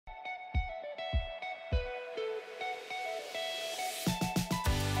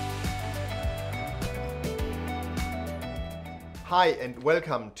Hi and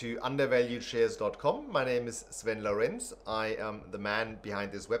welcome to undervaluedshares.com. My name is Sven Lorenz. I am the man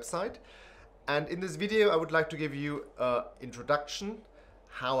behind this website. And in this video, I would like to give you an introduction,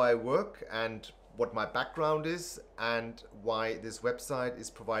 how I work and what my background is and why this website is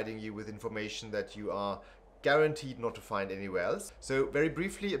providing you with information that you are guaranteed not to find anywhere else. So very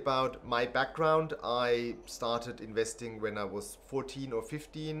briefly about my background, I started investing when I was 14 or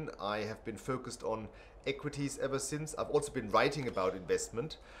 15. I have been focused on equities ever since. I've also been writing about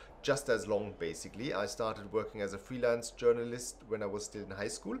investment just as long basically. I started working as a freelance journalist when I was still in high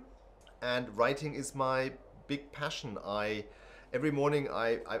school, and writing is my big passion. Every morning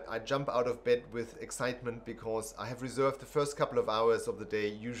I jump out of bed with excitement because I have reserved the first couple of hours of the day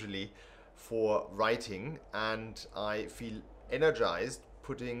usually for writing, and I feel energized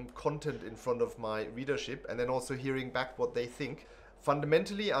putting content in front of my readership and then also hearing back what they think.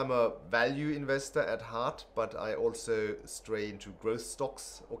 Fundamentally, I'm a value investor at heart, but I also stray into growth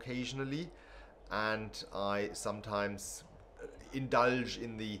stocks occasionally, and I sometimes indulge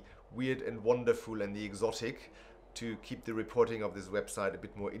in the weird and wonderful and the exotic to keep the reporting of this website a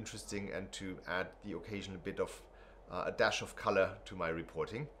bit more interesting and to add the occasional bit of a dash of color to my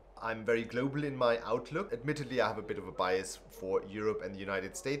reporting. I'm very global in my outlook. Admittedly, I have a bit of a bias for Europe and the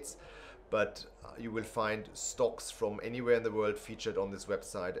United States, but you will find stocks from anywhere in the world featured on this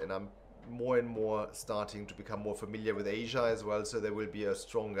website, and I'm more and more starting to become more familiar with Asia as well, so there will be a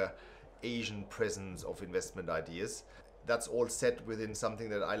stronger Asian presence of investment ideas. That's all set within something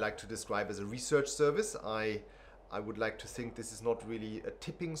that I like to describe as a research service. I would like to think this is not really a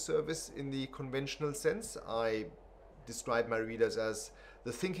tipping service in the conventional sense. I describe my readers as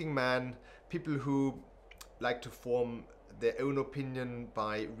the thinking man, people who like to form their own opinion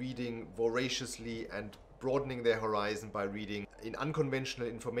by reading voraciously and broadening their horizon by reading in unconventional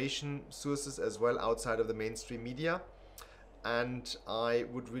information sources as well outside of the mainstream media. And I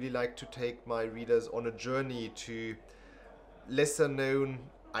would really like to take my readers on a journey to lesser known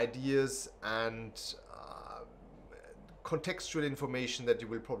ideas and contextual information that you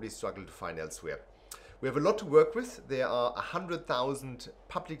will probably struggle to find elsewhere. We have a lot to work with. There are 100,000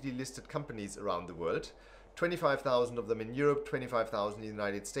 publicly listed companies around the world. 25,000 of them in Europe, 25,000 in the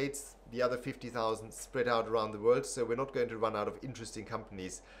United States, the other 50,000 spread out around the world. So we're not going to run out of interesting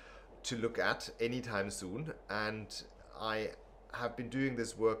companies to look at anytime soon. And I have been doing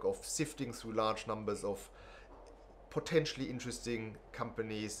this work of sifting through large numbers of potentially interesting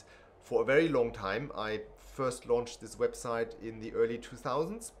companies for a very long time. I first launched this website in the early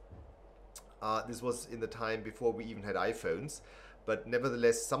 2000s. This was in the time before we even had iPhones. But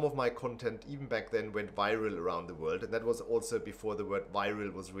nevertheless, some of my content, even back then, went viral around the world. And that was also before the word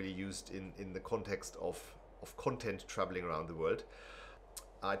viral was really used in the context of content traveling around the world.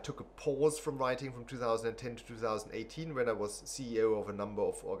 I took a pause from writing from 2010 to 2018 when I was CEO of a number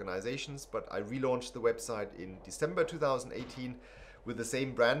of organizations. But I relaunched the website in December 2018 with the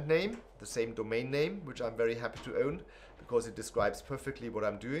same brand name, the same domain name, which I'm very happy to own because it describes perfectly what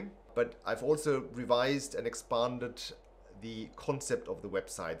I'm doing. But I've also revised and expanded the concept of the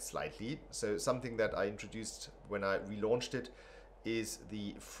website slightly. So something that I introduced when I relaunched it is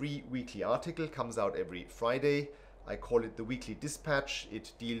the free weekly article. Comes out every Friday. I call it the Weekly Dispatch.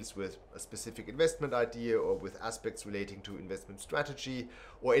 It deals with a specific investment idea or with aspects relating to investment strategy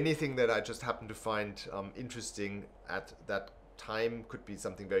or anything that I just happen to find interesting at that time. Could be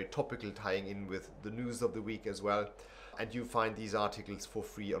something very topical tying in with the news of the week as well. And you find these articles for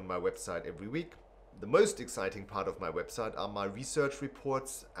free on my website every week. The most exciting part of my website are my research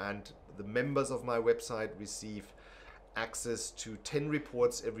reports, and the members of my website receive access to 10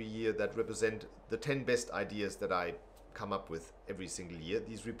 reports every year that represent the 10 best ideas that I come up with every single year.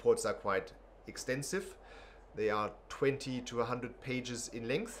 These reports are quite extensive. They are 20 to 100 pages in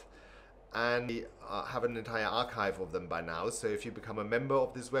length, and we have an entire archive of them by now. So if you become a member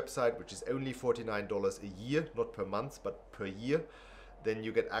of this website, which is only $49 a year, not per month, but per year, then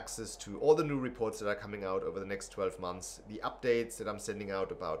you get access to all the new reports that are coming out over the next 12 months, the updates that I'm sending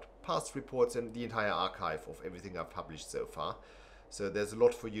out about past reports, and the entire archive of everything I've published so far. So there's a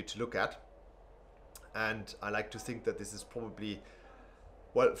lot for you to look at. And I like to think that this is probably,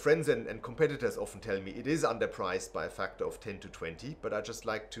 well, friends and competitors often tell me it is underpriced by a factor of 10 to 20, but I just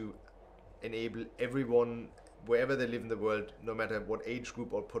like to enable everyone, wherever they live in the world, no matter what age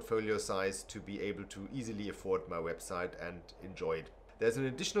group or portfolio size, to be able to easily afford my website and enjoy it. There's an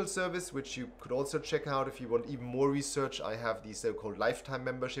additional service which you could also check out if you want even more research. I have the so-called lifetime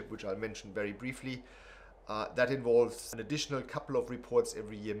membership, which I'll mention very briefly. That involves an additional couple of reports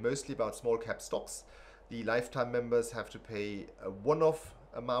every year, mostly about small cap stocks. The lifetime members have to pay a one-off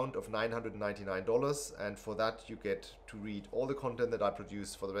amount of $999, and for that you get to read all the content that I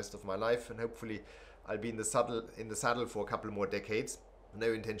produce for the rest of my life, and hopefully I'll be in the saddle for a couple more decades.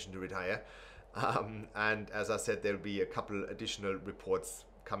 No intention to retire. And as I said, there'll be a couple additional reports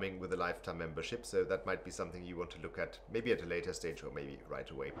coming with a lifetime membership, so that might be something you want to look at maybe at a later stage or maybe right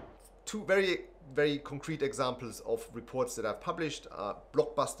away. Two very concrete examples of reports that I've published are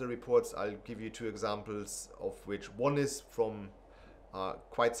blockbuster reports. I'll give you two examples, of which one is from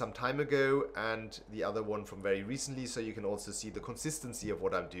quite some time ago and the other one from very recently, so you can also see the consistency of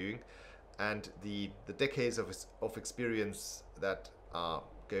what I'm doing and the decades of experience that are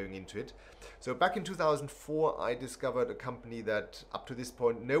going into it. So back in 2004, I discovered a company that up to this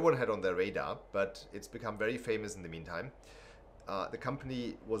point no one had on their radar, but it's become very famous in the meantime. The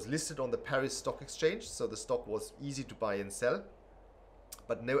company was listed on the Paris Stock Exchange, so the stock was easy to buy and sell,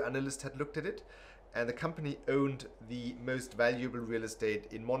 but no analyst had looked at it. And the company owned the most valuable real estate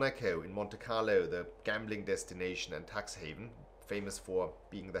in Monaco, in Monte Carlo, the gambling destination and tax haven, famous for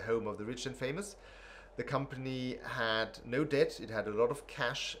being the home of the rich and famous. The company had no debt, it had a lot of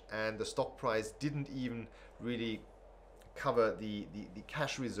cash, and the stock price didn't even really cover the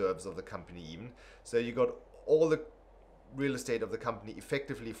cash reserves of the company even. So you got all the real estate of the company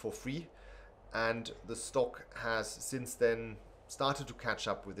effectively for free, and the stock has since then started to catch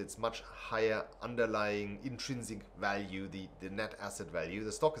up with its much higher underlying intrinsic value, the net asset value.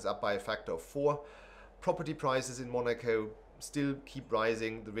 The stock is up by a factor of 4. Property prices in Monaco still keep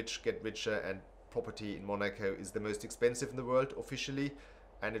rising, the rich get richer, and property in Monaco is the most expensive in the world officially,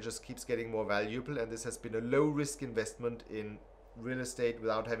 and it just keeps getting more valuable. And this has been a low risk investment in real estate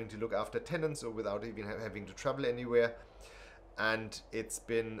without having to look after tenants or without even having to travel anywhere. And it's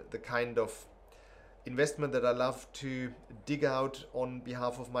been the kind of investment that I love to dig out on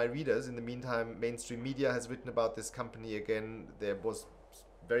behalf of my readers. In the meantime, mainstream media has written about this company again. There was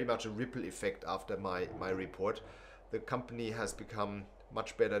very much a ripple effect after my report. The company has become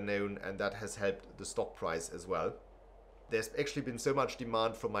much better known, and that has helped the stock price as well. There's actually been so much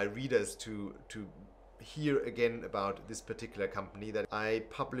demand from my readers to hear again about this particular company that I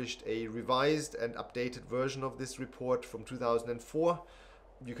published a revised and updated version of this report from 2004.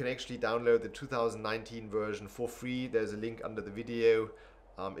 You can actually download the 2019 version for free. There's a link under the video.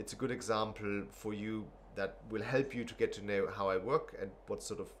 It's a good example for you that will help you to get to know how I work and what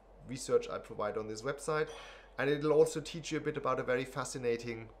sort of research I provide on this website. And it'll also teach you a bit about a very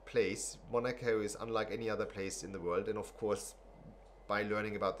fascinating place. Monaco is unlike any other place in the world. And of course, by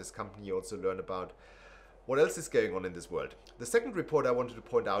learning about this company, you also learn about what else is going on in this world. The second report I wanted to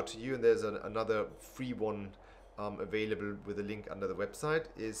point out to you, and there's another free one available with a link under the website,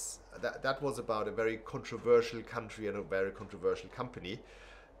 is that was about a very controversial country and a very controversial company.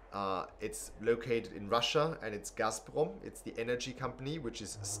 It's located in Russia, and it's Gazprom. It's the energy company, which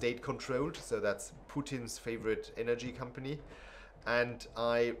is state controlled, so that's Putin's favorite energy company. And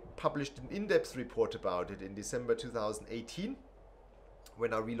I published an in-depth report about it in December 2018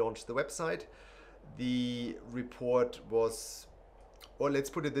 when I relaunched the website. The report was, or let's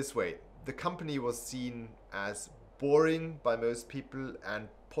put it this way, the company was seen as boring by most people and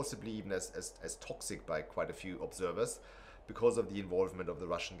possibly even as toxic by quite a few observers because of the involvement of the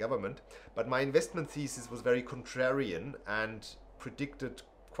Russian government. But my investment thesis was very contrarian and predicted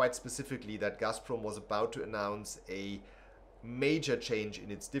quite specifically that Gazprom was about to announce a major change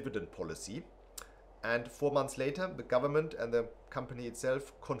in its dividend policy. And 4 months later, the government and the company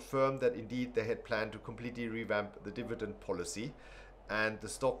itself confirmed that indeed they had planned to completely revamp the dividend policy. And the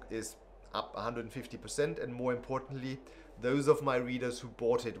stock is up 150%. And more importantly, those of my readers who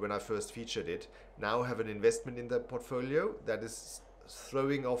bought it when I first featured it now have an investment in their portfolio that is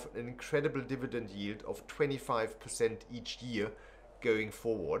throwing off an incredible dividend yield of 25% each year going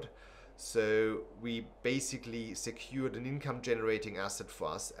forward. So we basically secured an income generating asset for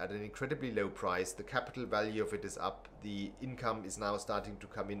us at an incredibly low price. The capital value of it is up. The income is now starting to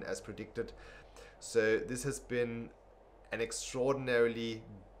come in as predicted. So this has been an extraordinarily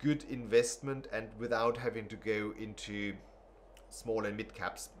good investment, and without having to go into small and mid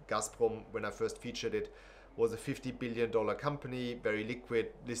caps. Gazprom, when I first featured it, was a $50 billion company, very liquid,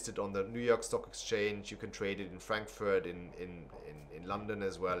 listed on the New York Stock Exchange. You can trade it in Frankfurt, in London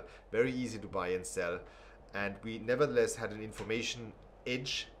as well. Very easy to buy and sell. And we nevertheless had an information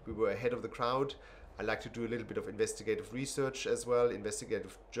edge. We were ahead of the crowd. I like to do a little bit of investigative research as well,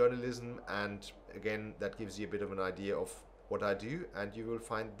 investigative journalism. And again, that gives you a bit of an idea of what I do. And you will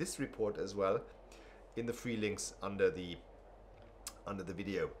find this report as well in the free links under the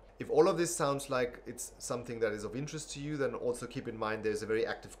video. If all of this sounds like it's something that is of interest to you, then also keep in mind there's a very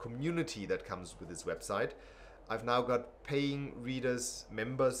active community that comes with this website. I've now got paying readers,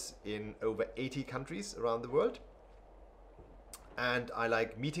 members in over 80 countries around the world. And I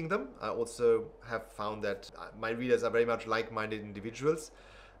like meeting them. I also have found that my readers are very much like-minded individuals.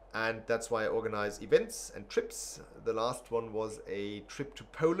 And that's why I organize events and trips. The last one was a trip to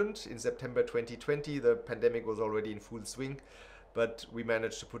Poland in September 2020. The pandemic was already in full swing, but we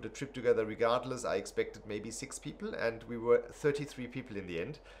managed to put a trip together regardless. I expected maybe 6 people, and we were 33 people in the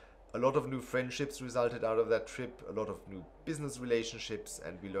end. A lot of new friendships resulted out of that trip, a lot of new business relationships,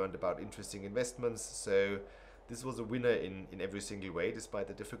 and we learned about interesting investments. So this was a winner in every single way, despite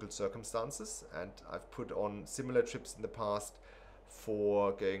the difficult circumstances. And I've put on similar trips in the past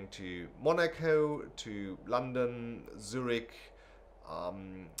for going to Monaco, to London, Zurich.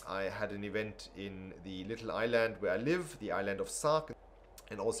 I had an event in the little island where I live, the island of Sark,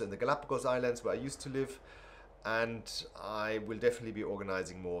 and also in the Galapagos Islands where I used to live. And I will definitely be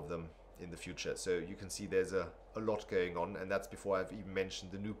organizing more of them in the future. So you can see there's a lot going on, and that's before I've even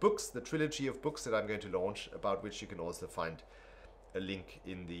mentioned the new books, the trilogy of books that I'm going to launch, about which you can also find a link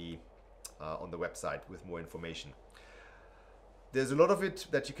in the on the website with more information. There's a lot of it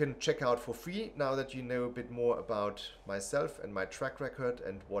that you can check out for free now that you know a bit more about myself and my track record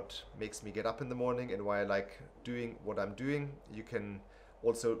and what makes me get up in the morning and why I like doing what I'm doing. You can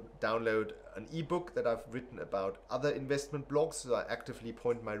also download an ebook that I've written about other investment blogs, so I actively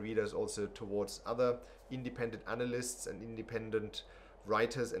point my readers also towards other independent analysts and independent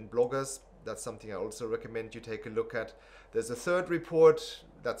writers and bloggers. That's something I also recommend you take a look at. There's a third report,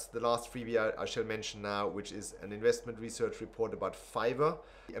 that's the last freebie I shall mention now, which is an investment research report about Fiverr,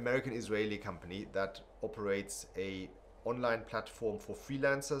 the American-Israeli company that operates an online platform for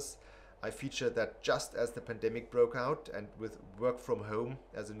freelancers. I featured that just as the pandemic broke out, and with work from home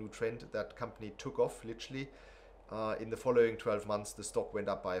as a new trend, that company took off literally. In the following 12 months, the stock went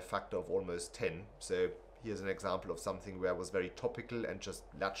up by a factor of almost 10. So here's an example of something where I was very topical and just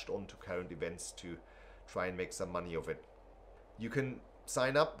latched on to current events to try and make some money of it. You can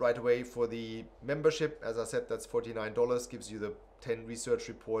sign up right away for the membership. As I said, that's $49, gives you the 10 research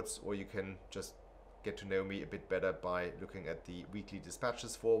reports, or you can just get to know me a bit better by looking at the weekly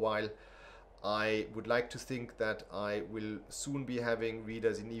dispatches for a while. I would like to think that I will soon be having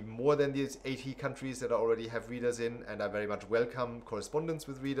readers in even more than these 80 countries that I already have readers in, and I very much welcome correspondence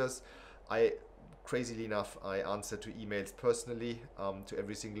with readers. Crazily enough, I answer to emails personally to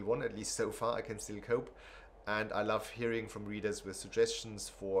every single one, at least so far. I can still cope. And I love hearing from readers with suggestions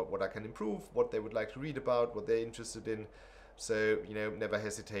for what I can improve, what they would like to read about, what they're interested in. So, never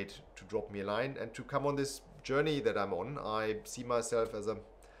hesitate to drop me a line and to come on this journey that I'm on. I see myself as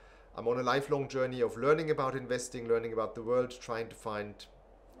I'm on a lifelong journey of learning about investing, learning about the world, trying to find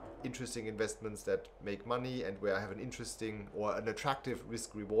interesting investments that make money and where I have an interesting or an attractive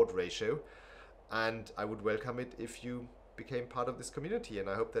risk-reward ratio. And I would welcome it if you became part of this community, and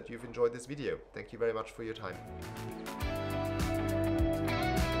I hope that you've enjoyed this video. Thank you very much for your time.